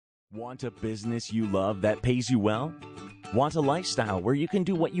Want a business you love that pays you well? Want a lifestyle where you can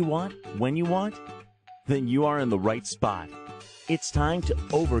do what you want, when you want? Then you are in the right spot. It's time to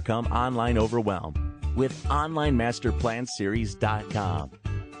overcome online overwhelm with OnlineMasterPlanSeries.com.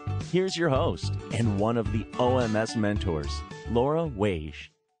 Here's your host and one of the OMS mentors, Laura Waage.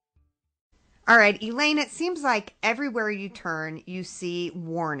 All right, Elaine, it seems like everywhere you turn, you see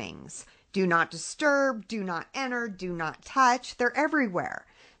warnings. Do not disturb, do not enter, do not touch. They're everywhere.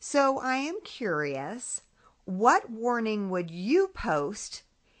 So I am curious, what warning would you post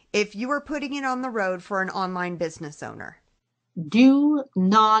if you were putting it on the road for an online business owner? Do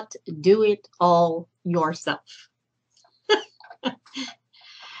not do it all yourself.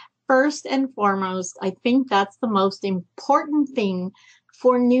 First and foremost, I think that's the most important thing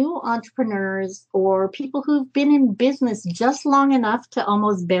for new entrepreneurs or people who've been in business just long enough to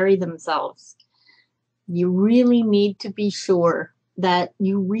almost bury themselves. You really need to be sure that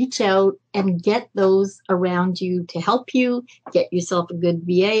you reach out and get those around you to help you, get yourself a good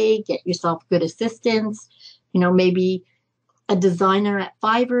VA, get yourself good assistants, maybe a designer at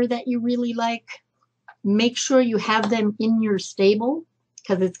Fiverr that you really like. Make sure you have them in your stable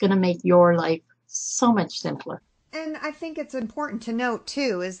because it's going to make your life so much simpler. And I think it's important to note,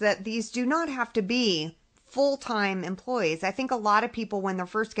 too, is that these do not have to be full-time employees. I think a lot of people, when they're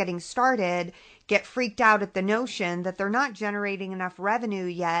first getting started, get freaked out at the notion that they're not generating enough revenue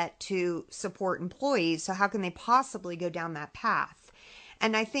yet to support employees. So how can they possibly go down that path?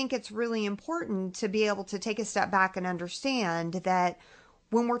 And I think it's really important to be able to take a step back and understand that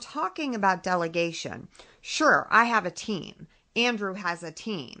when we're talking about delegation, sure, I have a team. Andrew has a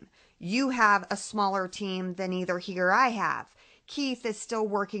team. You have a smaller team than either he or I have. Keith is still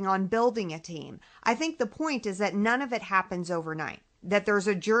working on building a team. I think the point is that none of it happens overnight, that there's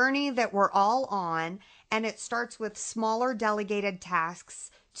a journey that we're all on, and it starts with smaller delegated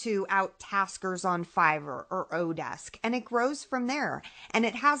tasks to out-taskers on Fiverr or Odesk, and it grows from there. And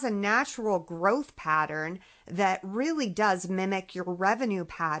it has a natural growth pattern that really does mimic your revenue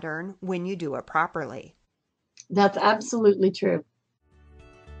pattern when you do it properly. That's absolutely true.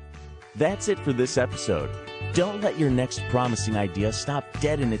 That's it for this episode. Don't let your next promising idea stop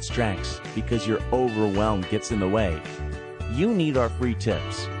dead in its tracks because your overwhelm gets in the way. You need our free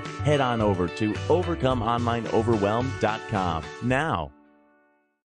tips. Head on over to overcomeonlineoverwhelm.com now.